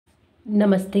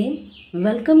Namaste.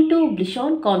 Welcome to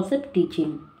Blishon Concept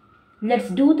Teaching.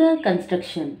 Let's do the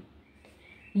construction.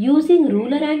 Using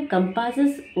ruler and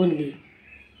compasses only.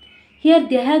 Here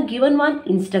they have given one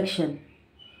instruction.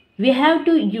 We have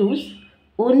to use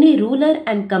only ruler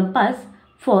and compass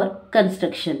for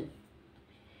construction.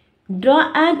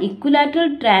 Draw an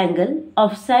equilateral triangle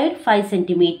of side 5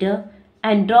 cm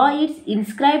and draw its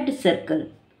inscribed circle.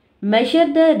 Measure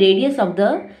the radius of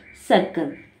the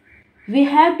circle. We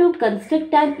have to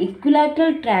construct an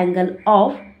equilateral triangle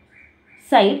of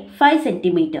side 5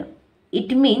 cm.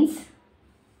 It means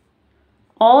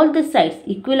all the sides,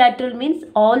 equilateral means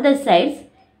all the sides,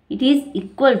 it is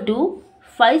equal to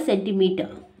 5 cm.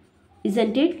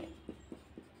 Isn't it?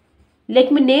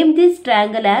 Let me name this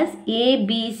triangle as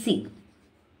ABC.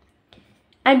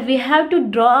 And we have to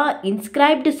draw an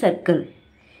inscribed circle.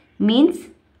 Means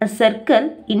a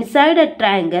circle inside a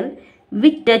triangle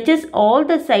which touches all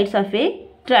the sides of a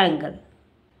triangle.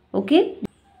 Okay.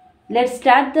 Let's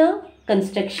start the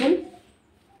construction.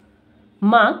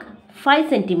 Mark 5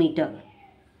 cm.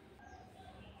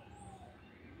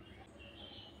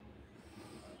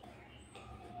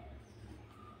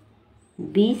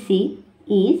 BC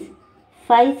is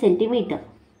 5 cm.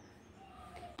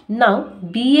 Now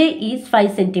BA is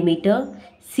 5 cm,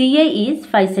 CA is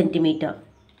 5 cm,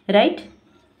 right?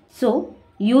 So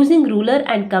using ruler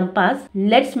and compass,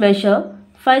 let's measure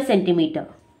 5 cm.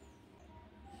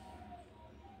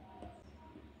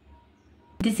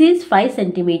 This is 5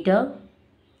 cm.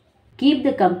 Keep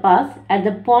the compass at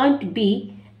the point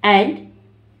B and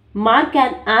mark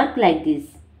an arc like this.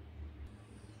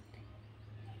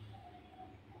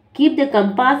 Keep the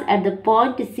compass at the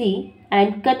point C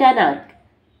and cut an arc.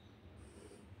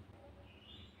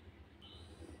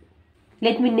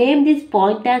 Let me name this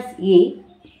point as A.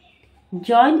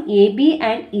 Join AB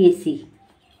and AC.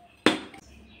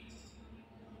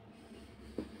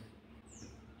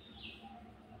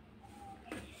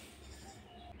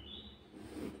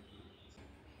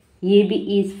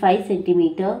 AB is 5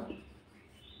 cm.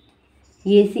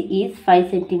 AC is 5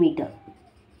 cm.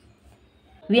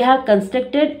 We have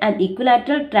constructed an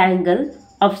equilateral triangle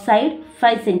of side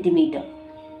 5 cm.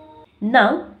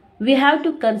 Now we have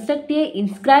to construct a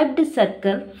inscribed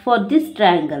circle for this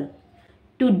triangle.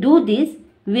 To do this,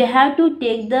 we have to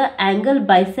take the angle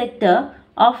bisector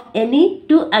of any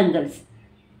two angles.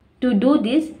 To do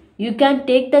this, you can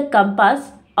take the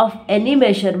compass of any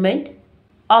measurement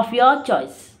of your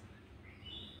choice.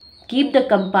 Keep the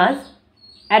compass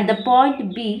at the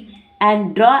point B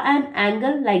and draw an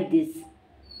angle like this.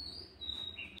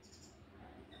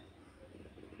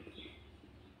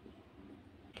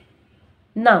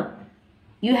 Now,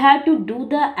 you have to do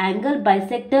the angle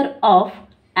bisector of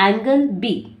angle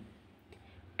B.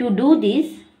 To do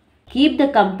this, keep the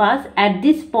compass at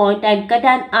this point and cut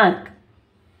an arc.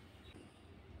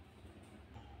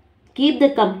 Keep the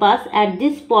compass at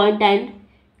this point and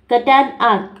cut an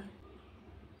arc.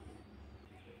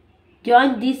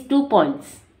 Join these two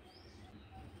points.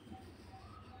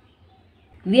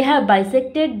 We have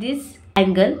bisected this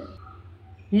angle.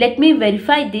 Let me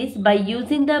verify this by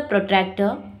using the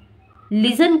protractor.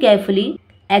 Listen carefully.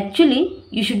 Actually,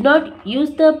 you should not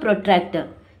use the protractor.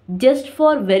 Just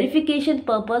for verification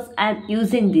purpose, I am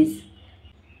using this.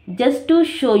 Just to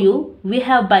show you, we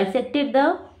have bisected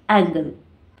the angle.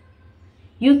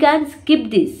 You can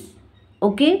skip this.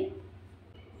 Okay?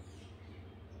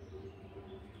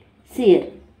 See here.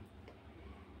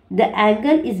 The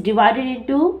angle is divided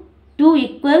into two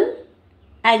equal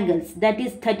angles, that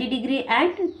is 30 degree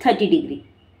and 30 degree.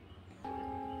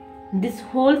 This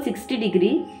whole 60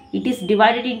 degree, it is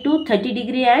divided into 30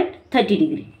 degree and 30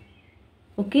 degree.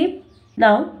 Okay.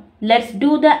 Now let's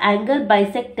do the angle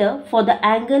bisector for the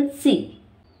angle C.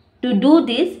 To do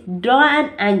this, draw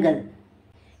an angle.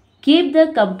 Keep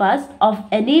the compass of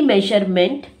any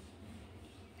measurement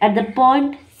at the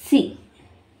point C.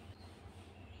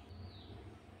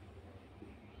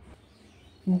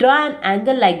 Draw an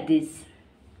angle like this.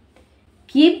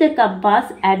 Keep the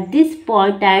compass at this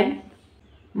point and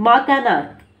mark an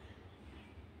arc.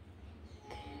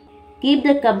 Keep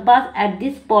the compass at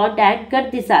this point and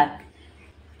cut this arc.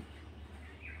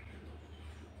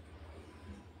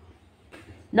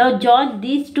 Now join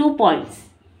these 2 points.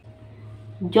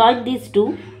 Join these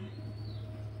two.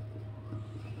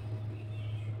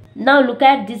 Now look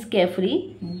at this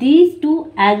carefully. These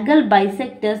two angle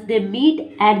bisectors, they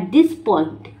meet at this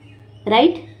point,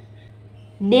 right?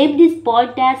 Name this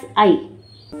point as I.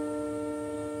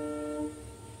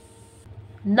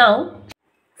 Now,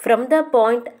 from the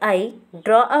point I,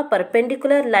 draw a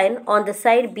perpendicular line on the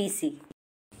side BC.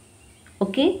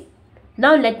 Okay.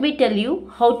 Now let me tell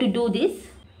you how to do this.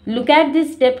 Look at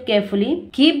this step carefully.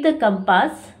 Keep the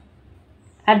compass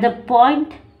at the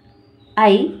point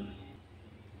I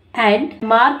and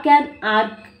mark an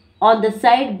arc on the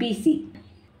side BC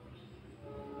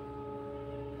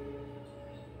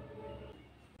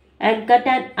and cut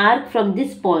an arc from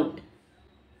this point.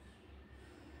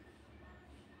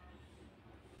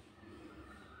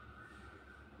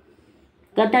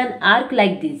 Cut an arc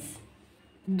like this.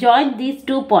 Join these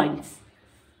 2 points.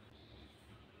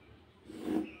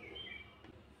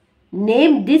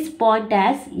 Name this point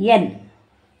as N.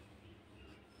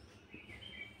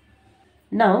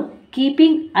 Now,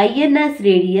 keeping IN as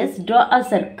radius, draw a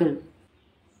circle.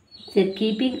 So,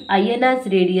 keeping IN as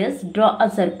radius, draw a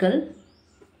circle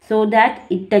so that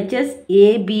it touches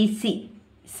ABC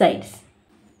sides.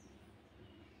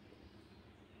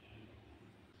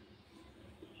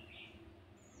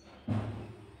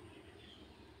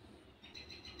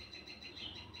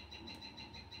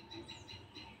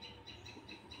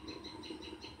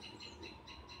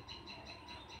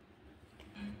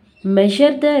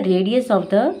 Measure the radius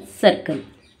of the circle.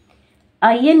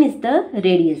 IN is the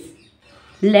radius.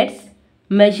 Let's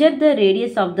measure the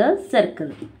radius of the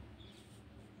circle.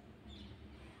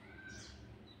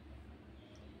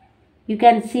 You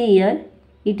can see here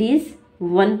it is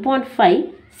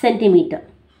 1.5 centimeter.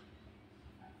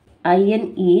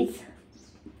 IN is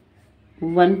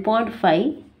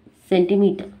 1.5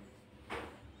 centimeter.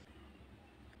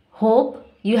 Hope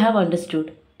you have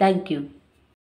understood. Thank you.